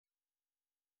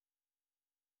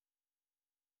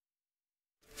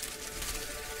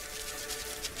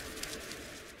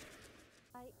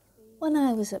When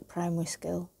I was at primary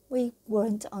school, we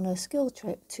went on a school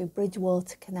trip to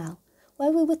Bridgewater Canal, where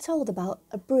we were told about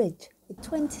a bridge with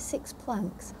 26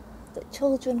 planks that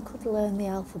children could learn the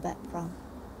alphabet from.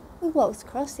 We walked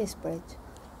across this bridge.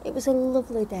 It was a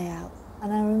lovely day out,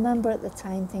 and I remember at the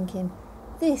time thinking,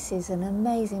 this is an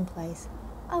amazing place.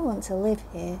 I want to live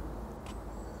here.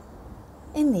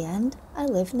 In the end, I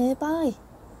live nearby.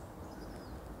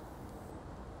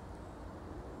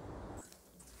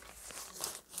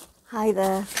 Hi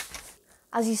there.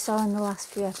 As you saw in the last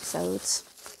few episodes,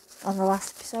 a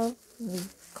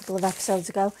couple of episodes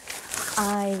ago,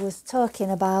 I was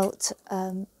talking about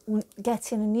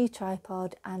getting a new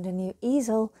tripod and a new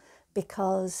easel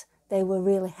because they were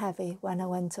really heavy when I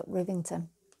went up Rivington.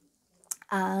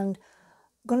 And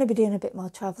I'm going to be doing a bit more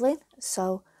travelling,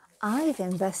 so I've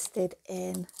invested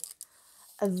in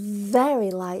a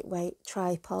very lightweight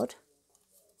tripod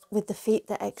with the feet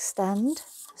that extend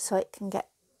so it can get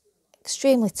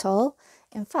extremely tall.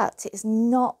 In fact, it's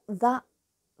not that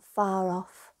far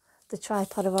off the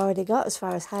tripod I've already got as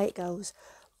far as height goes,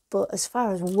 but as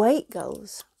far as weight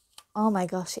goes, oh my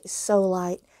gosh, it's so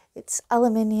light. It's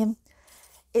aluminium.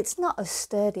 It's not as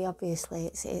sturdy, obviously.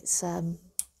 It's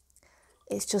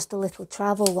just a little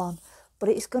travel one, but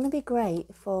it's going to be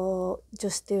great for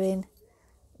just doing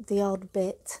the odd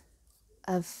bit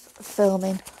of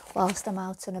filming whilst I'm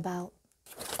out and about.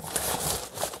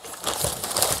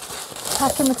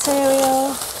 Packing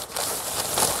material.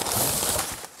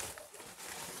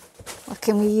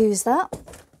 Can we use that?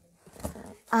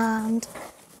 And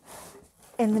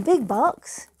in the big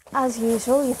box, as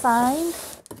usual, you find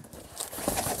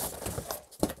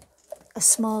a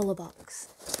smaller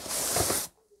box.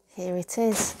 Here it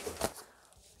is.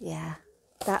 Yeah,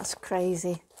 that's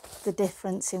crazy. The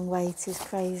difference in weight is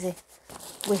crazy.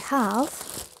 We have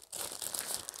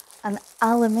an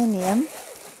aluminium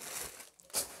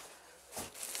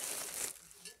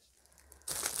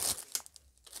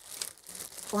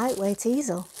lightweight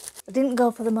easel. I didn't go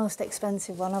for the most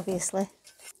expensive one, obviously.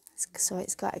 So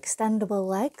it's got extendable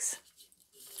legs.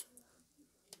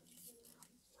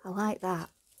 I like that.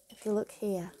 If you look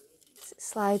here, it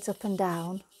slides up and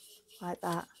down like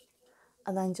that,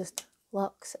 and then just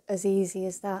locks as easy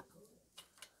as that.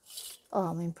 Oh,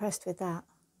 I'm impressed with that.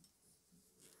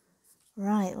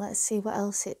 Right, let's see what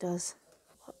else it does.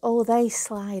 Oh, they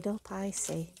slide up, I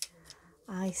see.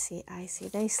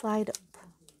 They slide up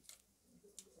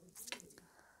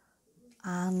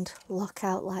and lock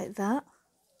out like that.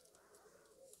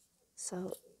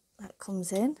 So that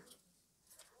comes in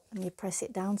and you press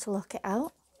it down to lock it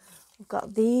out. We've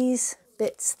got these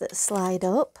bits that slide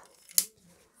up,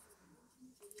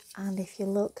 and if you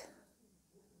look,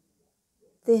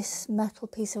 this metal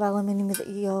piece of aluminium that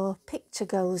your picture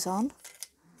goes on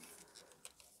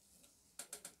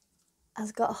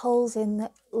has got holes in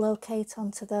that locate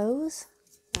onto those,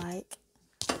 like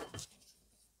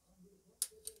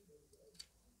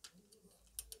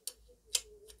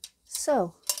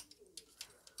so.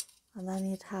 And then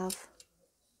you'd have,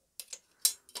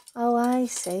 oh I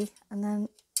see, and then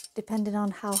depending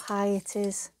on how high it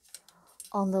is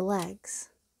on the legs,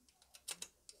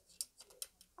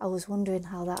 I was wondering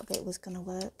how that bit was going to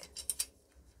work.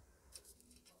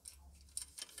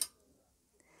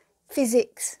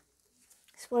 Physics,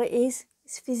 it's what it is,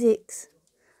 it's physics.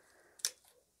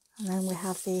 And then we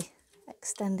have the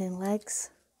extending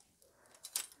legs.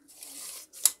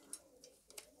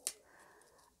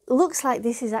 It looks like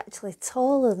this is actually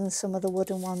taller than some of the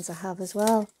wooden ones I have as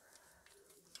well.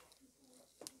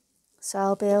 So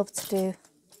I'll be able to do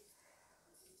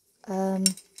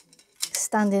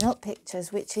standing up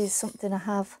pictures, which is something I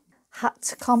have had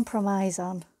to compromise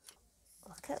on.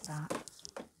 Look at that.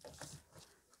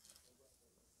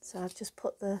 So I've just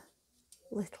put the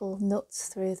little nuts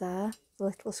through there, the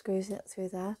little screws through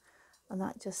there, and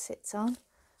that just sits on.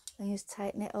 And you just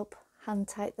tighten it up, hand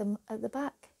tight them at the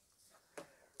back.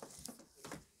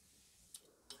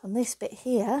 And this bit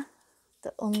here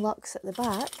that unlocks at the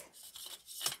back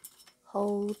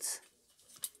holds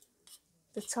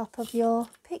the top of your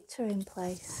picture in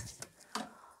place.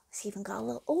 It's even got a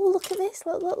little, oh look at this,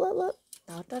 look.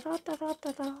 Da, da, da, da, da,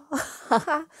 da,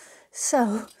 da.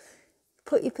 So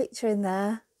put your picture in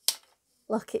there,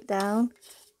 lock it down,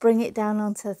 bring it down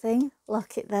onto the thing,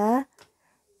 lock it there.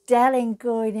 That ain't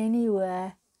going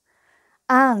anywhere.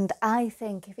 And I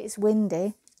think if it's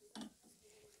windy,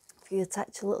 if you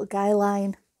attach a little guy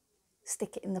line,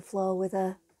 stick it in the floor with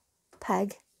a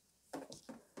peg,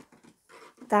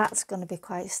 that's going to be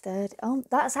quite sturdy. Oh,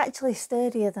 that's actually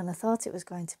sturdier than I thought it was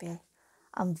going to be.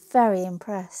 I'm very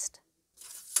impressed.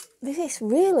 This is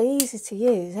really easy to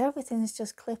use. Everything's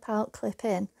just clip out, clip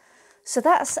in. So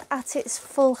that's at its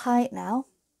full height now.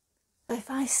 If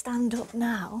I stand up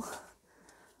now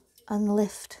and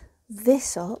lift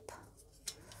this up,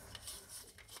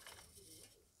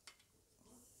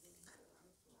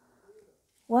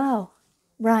 wow.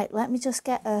 Right, let me just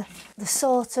get the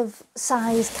sort of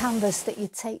size canvas that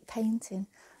you'd take painting.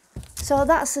 So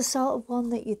that's the sort of one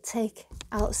that you'd take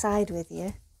outside with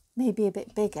you, maybe a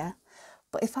bit bigger.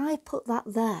 But if I put that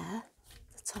there,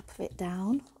 the top of it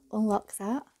down, unlock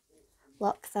that,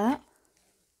 lock that,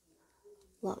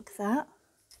 lock that,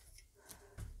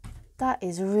 that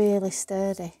is really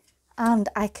sturdy. And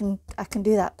I can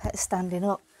do that standing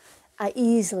up. I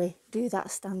easily do that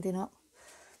standing up.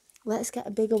 Let's get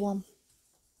a bigger one.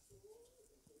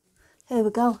 Here we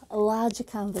go, a larger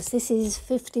canvas. This is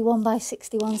 51 by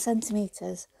 61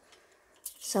 centimetres.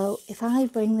 So if I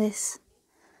bring this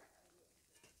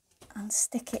and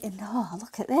stick it in, oh,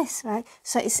 look at this, right?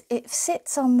 So it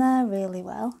sits on there really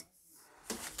well.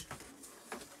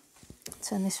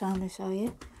 Turn this around and show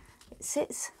you. It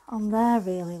sits on there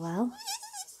really well.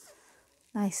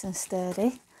 Nice and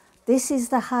sturdy. This is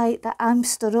the height that I'm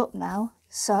stood up now.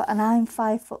 So, and I'm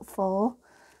 5'4".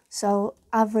 So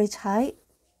average height,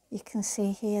 you can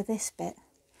see here this bit.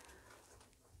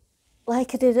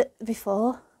 Like I did it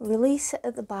before, release it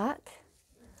at the back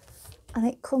and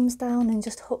it comes down and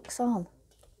just hooks on.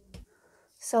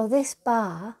 So this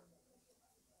bar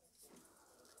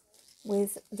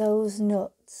with those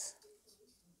nuts,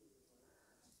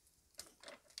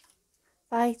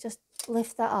 if I just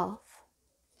lift that off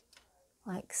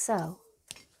like so,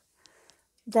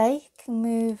 they can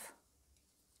move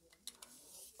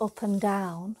up and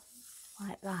down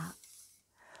like that.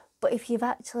 But if you've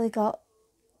actually got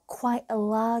quite a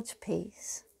large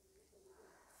piece,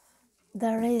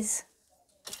 there is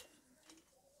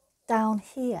down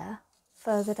here,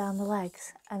 further down the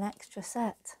legs, an extra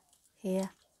set here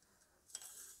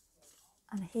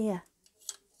and here.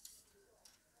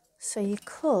 So you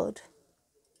could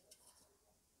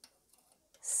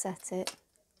set it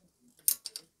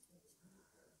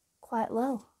quite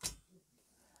low,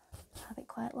 have it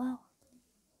quite low.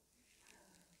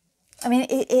 I mean,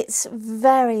 it's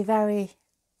very, very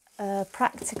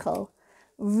practical,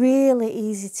 really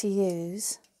easy to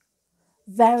use,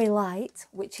 very light,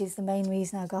 which is the main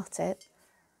reason I got it,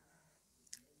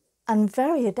 and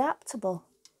very adaptable.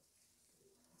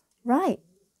 Right,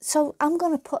 so I'm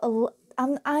going to put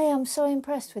I am so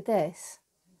impressed with this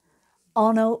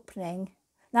on opening.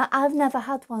 Now, I've never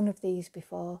had one of these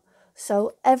before,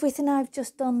 so everything I've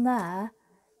just done there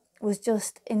was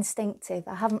just instinctive.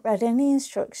 I haven't read any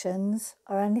instructions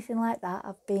or anything like that.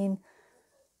 I've been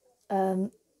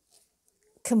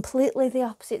completely the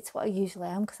opposite to what I usually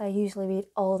am, because I usually read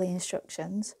all the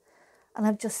instructions, and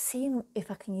I've just seen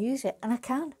if I can use it, and I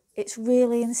can. It's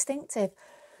really instinctive.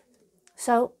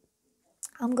 So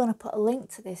I'm going to put a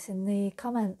link to this in the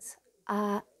comments.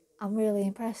 I'm really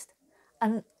impressed.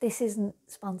 And this isn't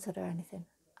sponsored or anything.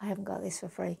 I haven't got this for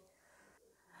free.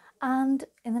 And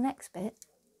in the next bit,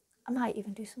 I might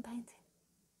even do some painting.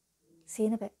 See you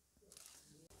in a bit.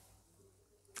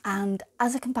 And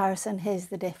as a comparison, here's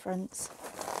the difference.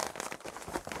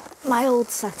 My old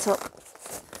setup,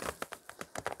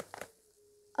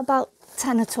 about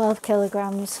 10 or 12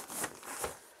 kilograms.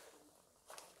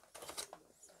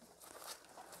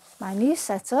 My new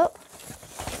setup,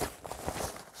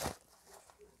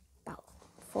 about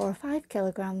 4 or 5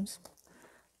 kilograms.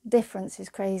 Difference is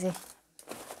crazy.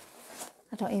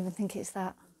 I don't even think it's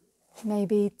that.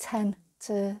 Maybe 10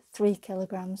 to 3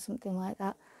 kilograms, something like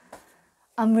that.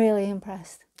 I'm really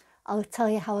impressed. I'll tell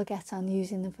you how I get on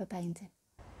using them for painting.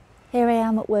 Here I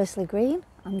am at Worsley Green.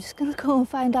 I'm just going to go and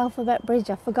find Alphabet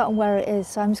Bridge. I've forgotten where it is,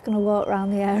 so I'm just going to walk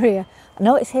around the area. I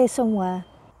know it's here somewhere.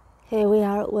 Here we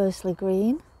are at Worsley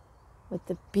Green with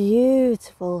the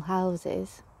beautiful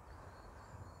houses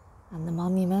and the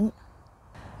monument.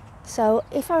 So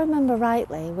if I remember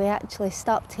rightly, we actually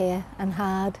stopped here and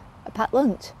had a packed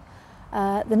lunch.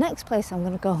 The next place I'm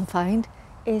going to go and find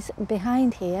is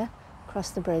behind here,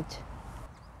 across the bridge.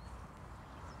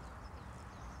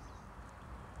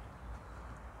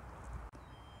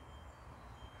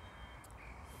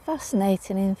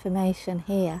 Fascinating information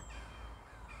here.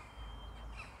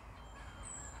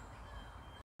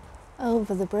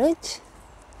 Over the bridge.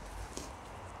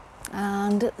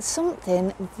 And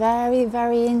something very,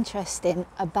 very interesting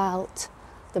about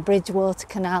the Bridgewater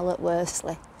Canal at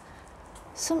Worsley.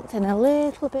 Something a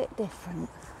little bit different.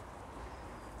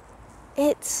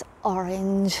 It's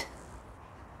orange.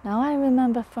 Now, I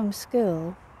remember from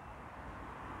school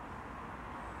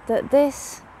that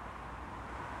this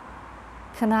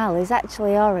canal is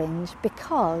actually orange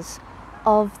because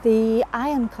of the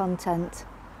iron content.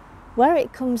 Where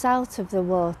it comes out of the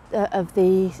water, of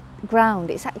the ground,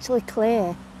 it's actually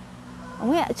clear. And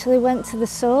we actually went to the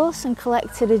source and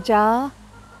collected a jar.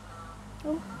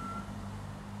 Oh.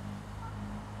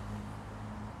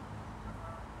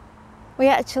 We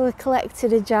actually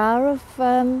collected a jar of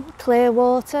clear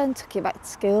water and took it back to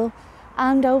school.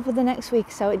 And over the next week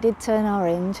or so it did turn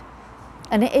orange.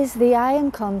 And it is the iron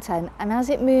content, and as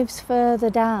it moves further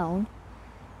down,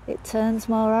 it turns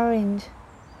more orange.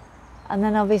 And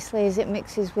then obviously as it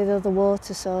mixes with other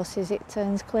water sources, it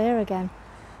turns clear again.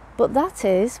 But that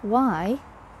is why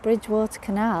Bridgewater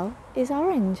Canal is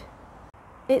orange.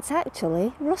 It's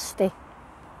actually rusty.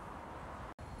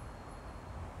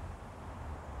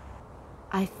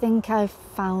 I think I've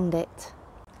found it.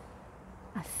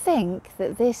 I think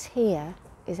that this here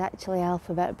is actually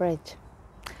Alphabet Bridge.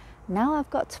 Now I've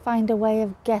got to find a way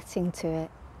of getting to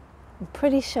it. I'm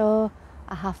pretty sure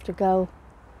I have to go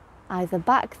either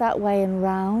back that way and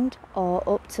round or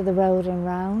up to the road and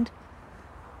round.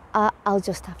 I'll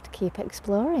just have to keep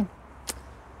exploring.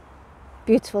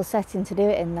 Beautiful setting to do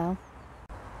it in though.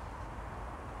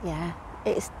 Yeah,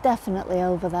 it's definitely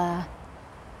over there.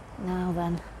 Now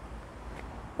then,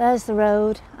 there's the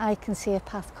road. I can see a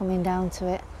path coming down to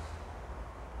it.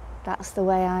 That's the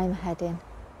way I'm heading.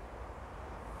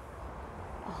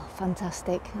 Oh,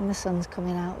 fantastic, and the sun's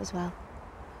coming out as well.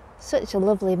 Such a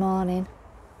lovely morning.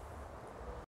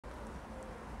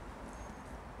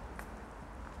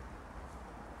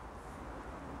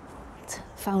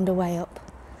 Found a way up.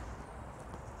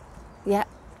 Yeah,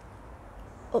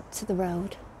 up to the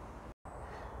road.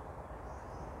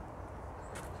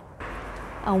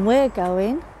 And we're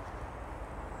going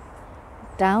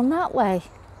down that way.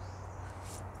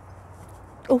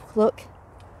 Oh, look.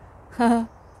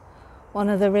 One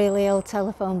of the really old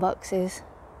telephone boxes.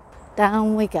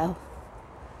 Down we go.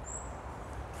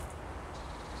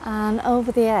 And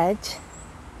over the edge,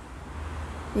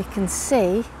 you can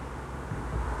see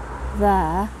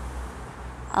there,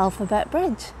 Alphabet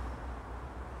Bridge.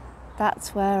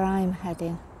 That's where I'm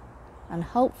heading. And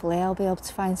hopefully I'll be able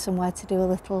to find somewhere to do a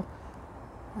little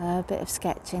bit of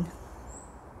sketching.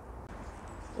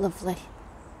 Lovely.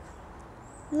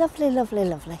 Lovely, lovely,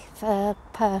 lovely.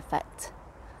 Perfect.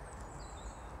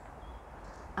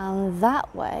 And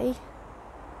that way,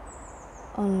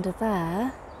 under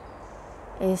there,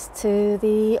 is to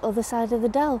the other side of the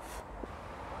Delph.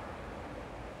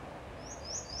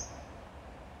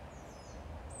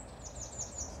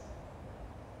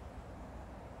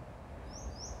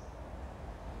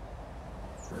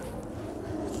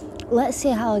 Let's see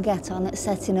how I get on at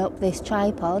setting up this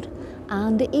tripod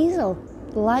and easel,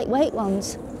 the lightweight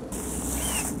ones.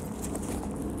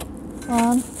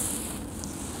 1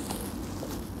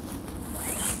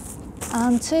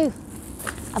 and 2.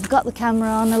 I've got the camera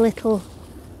on a little,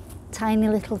 tiny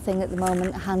little thing at the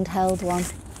moment, a handheld one.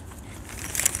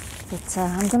 But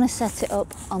I'm going to set it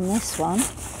up on this one.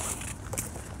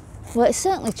 Well, it's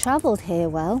certainly travelled here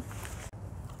well.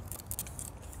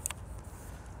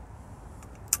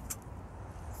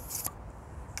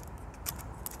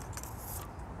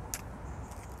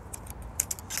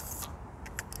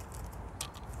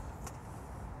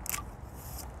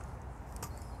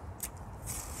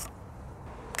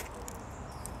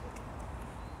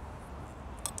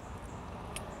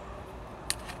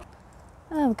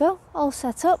 There we go, all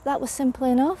set up. That was simple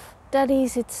enough, dead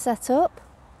easy to set up.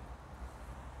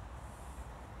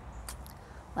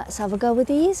 Let's have a go with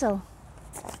the easel.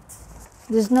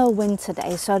 There's no wind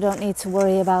today, so I don't need to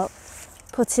worry about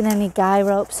putting any guy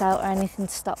ropes out or anything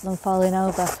to stop them falling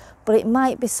over. But it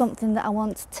might be something that I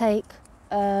want to take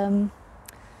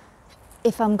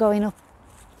if I'm going up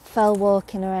fell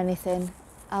walking or anything.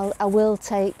 I will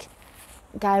take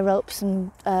guy ropes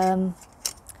and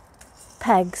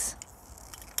pegs,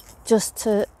 just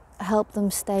to help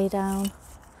them stay down.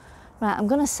 Right, I'm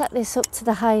going to set this up to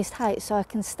the highest height so I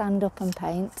can stand up and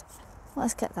paint.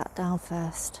 Let's get that down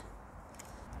first.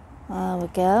 There we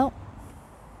go.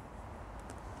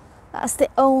 That's the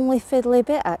only fiddly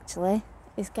bit actually,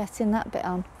 is getting that bit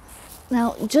on.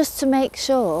 Now, just to make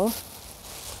sure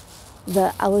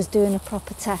that I was doing a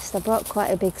proper test, I brought quite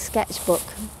a big sketchbook,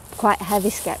 quite a heavy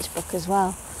sketchbook as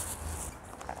well.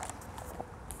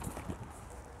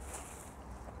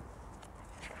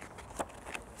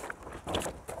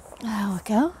 There we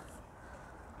go,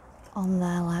 on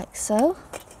there like so.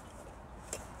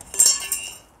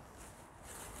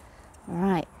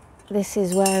 Right, this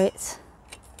is where it's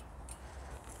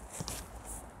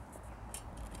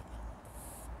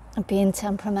being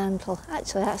temperamental.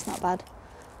 Actually, that's not bad.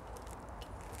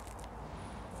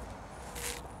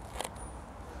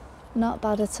 Not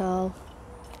bad at all.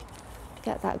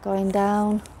 Get that going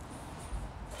down.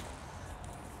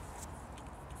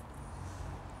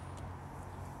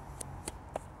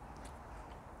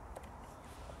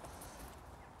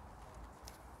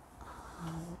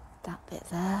 And that bit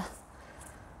there.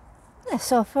 Yeah,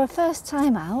 so for a first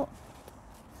time out,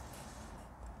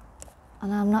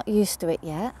 and I'm not used to it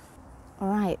yet. All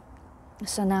right,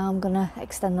 so now I'm gonna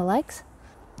extend the legs.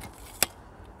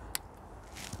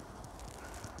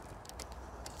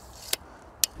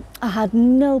 I had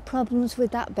no problems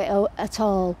with that bit at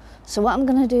all. So what I'm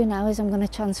going to do now is I'm going to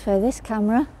transfer this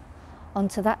camera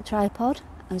onto that tripod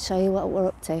and show you what we're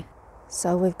up to.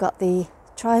 So we've got the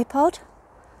tripod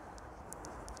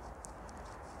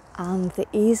and the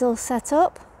easel set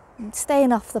up,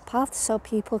 staying off the path so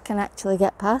people can actually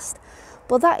get past.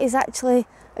 But that is actually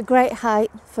a great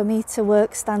height for me to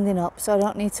work standing up, so I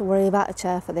don't need to worry about a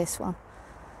chair for this one.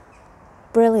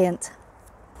 Brilliant.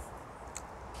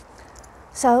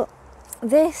 So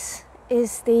this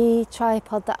is the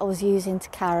tripod that I was using to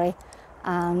carry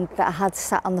and that I had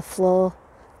sat on the floor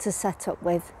to set up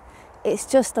with. It's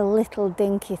just a little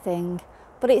dinky thing,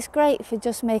 but it's great for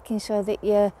just making sure that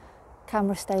your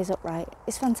camera stays upright.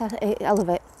 It's fantastic, I love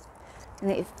it. And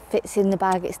it fits in the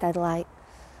bag, it's dead light.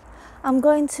 I'm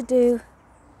going to do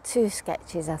 2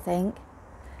 sketches, I think.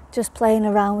 Just playing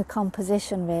around with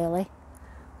composition really,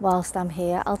 whilst I'm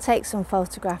here. I'll take some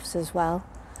photographs as well.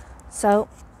 So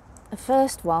the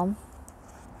first one,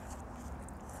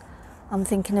 I'm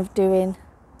thinking of doing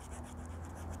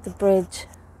the bridge.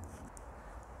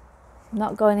 I'm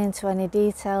not going into any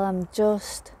detail, I'm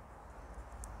just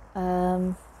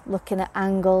looking at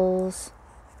angles,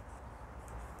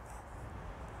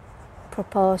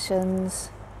 proportions,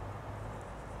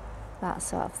 that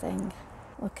sort of thing.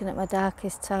 Looking at my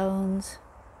darkest tones,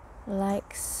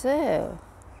 like so.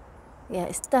 Yeah,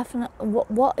 it's definitely,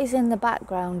 what is in the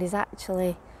background is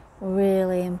actually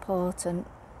really important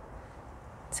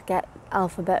to get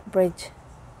Alphabet Bridge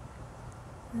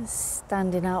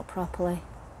standing out properly.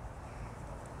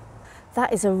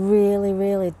 That is a really,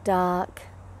 really dark,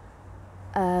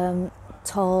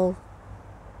 tall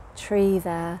tree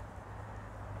there.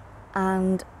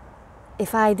 And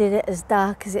if I did it as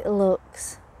dark as it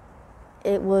looks,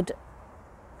 it would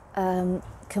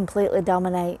completely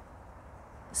dominate.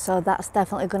 So that's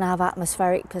definitely going to have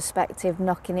atmospheric perspective,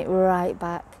 knocking it right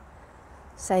back.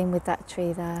 Same with that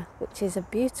tree there, which is a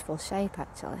beautiful shape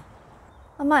actually.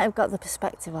 I might have got the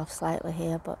perspective off slightly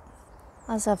here, but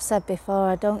as I've said before,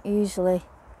 I don't usually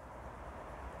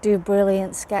do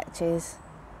brilliant sketches.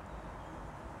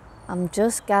 I'm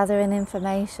just gathering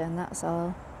information, that's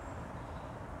all.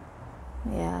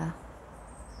 Yeah,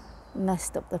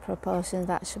 messed up the proportions,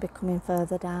 that should be coming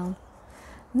further down.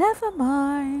 Never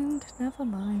mind, never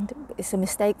mind. It's a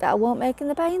mistake that I won't make in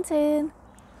the painting.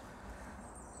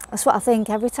 That's what I think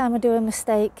every time I do a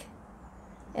mistake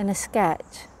in a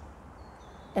sketch,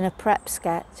 in a prep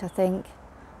sketch, I think,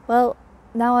 well,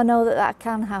 now I know that that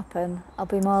can happen, I'll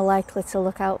be more likely to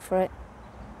look out for it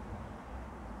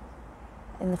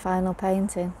in the final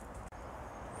painting.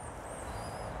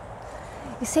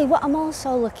 You see, what I'm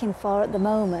also looking for at the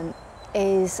moment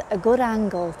is a good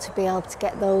angle to be able to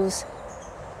get those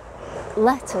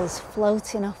letters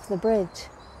floating off the bridge.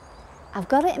 I've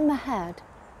got it in my head.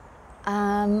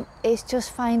 It's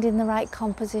just finding the right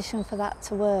composition for that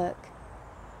to work.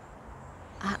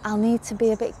 I'll need to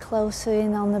be a bit closer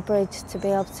in on the bridge to be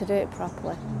able to do it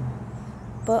properly.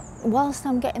 But whilst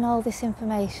I'm getting all this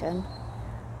information,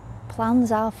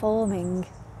 plans are forming,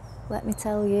 let me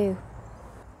tell you.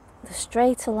 The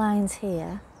straighter lines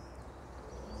here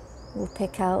will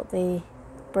pick out the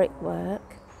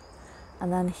brickwork,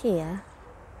 and then here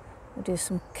we'll do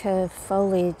some curved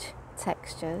foliage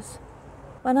textures.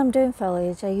 When I'm doing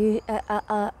foliage,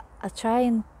 I try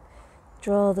and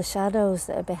draw the shadows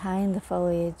that are behind the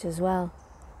foliage as well,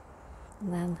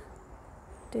 and then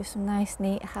do some nice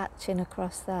neat hatching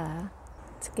across there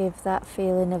to give that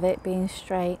feeling of it being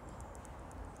straight.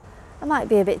 I might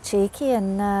be a bit cheeky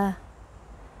and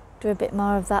do a bit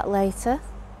more of that later,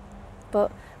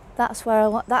 but that's where I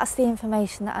want, that's the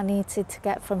information that I needed to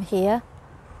get from here,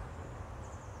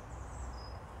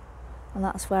 and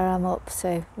that's where I'm up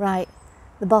to. Right,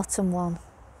 the bottom one.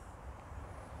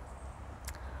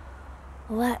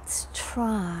 Let's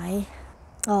try,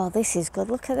 oh, this is good,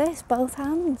 look at this, both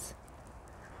hands.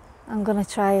 I'm going to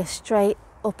try a straight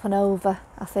up and over,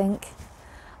 I think,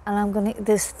 and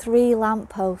there's 3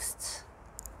 lampposts.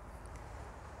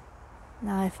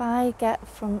 Now if I get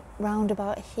from round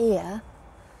about here,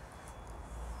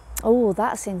 oh,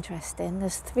 that's interesting,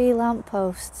 there's 3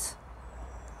 lampposts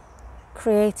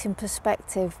creating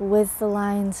perspective with the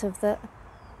lines of the,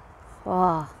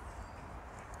 oh,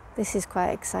 This is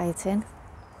quite exciting.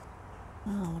 Oh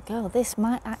my god, this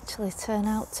might actually turn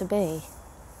out to be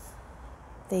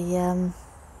the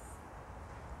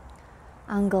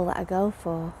angle that I go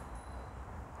for.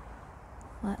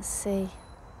 Let's see.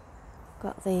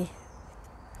 Got the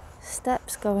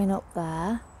steps going up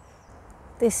there.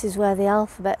 This is where the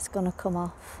alphabet's going to come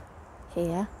off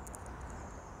here.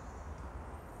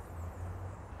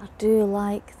 I do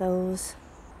like those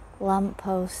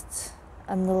lampposts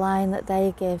and the line that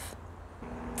they give.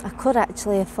 I could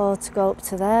actually afford to go up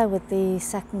to there with the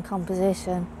second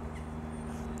composition.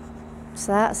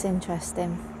 So that's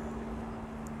interesting.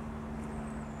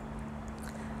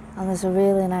 And there's a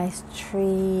really nice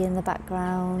tree in the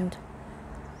background,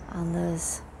 and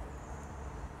there's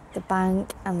the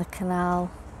bank and the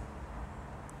canal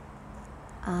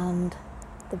and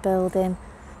the building.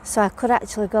 So I could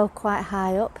actually go quite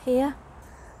high up here.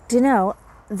 Do you know,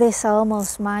 this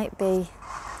almost might be,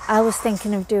 I was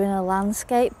thinking of doing a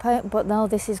landscape, but no,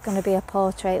 this is going to be a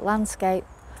portrait landscape.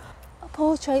 A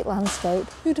portrait landscape,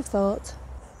 who'd have thought?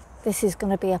 This is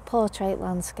going to be a portrait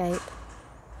landscape.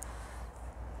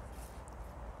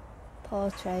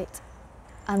 Portrait.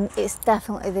 And it's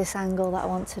definitely this angle that I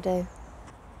want to do,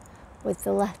 with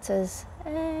the letters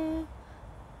A,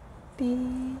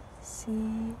 B, C,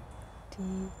 D,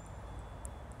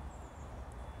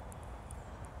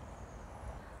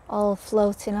 all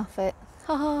floating off it.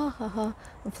 Ha ha ha ha.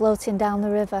 And floating down the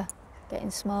river,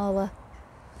 getting smaller.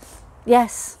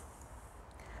 Yes,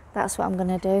 that's what I'm going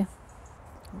to do.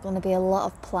 There's going to be a lot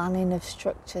of planning of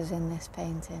structures in this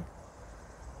painting.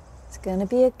 It's going to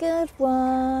be a good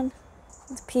one.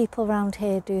 The people around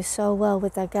here do so well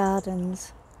with their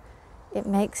gardens. It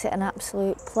makes it an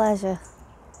absolute pleasure.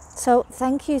 So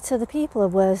thank you to the people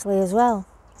of Worsley as well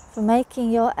for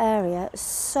making your area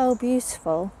so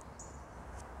beautiful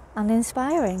and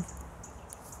inspiring.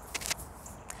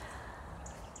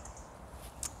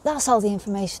 That's all the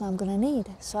information I'm going to need.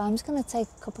 So I'm just going to take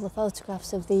a couple of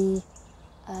photographs of the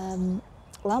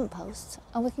lampposts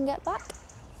and we can get back.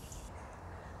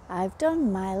 I've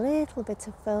done my little bit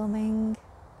of filming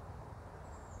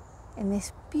in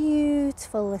this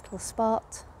beautiful little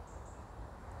spot.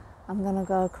 I'm going to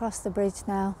go across the bridge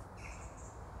now.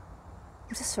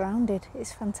 I'm just surrounded,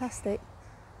 it's fantastic.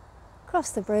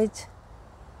 Cross the bridge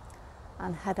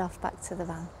and head off back to the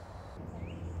van.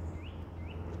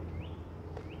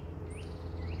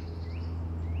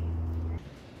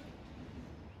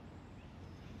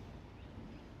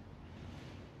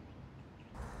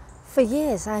 For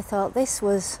years I thought this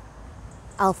was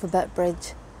Alphabet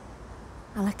Bridge,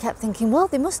 and I kept thinking, well,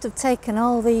 they must have taken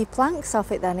all the planks off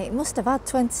it then. It must have had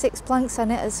 26 planks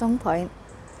on it at some point.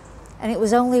 And it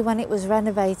was only when it was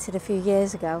renovated a few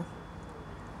years ago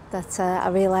that I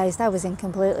realised I was in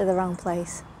completely the wrong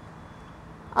place.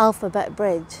 Alphabet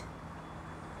Bridge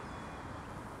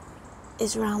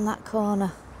is round that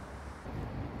corner.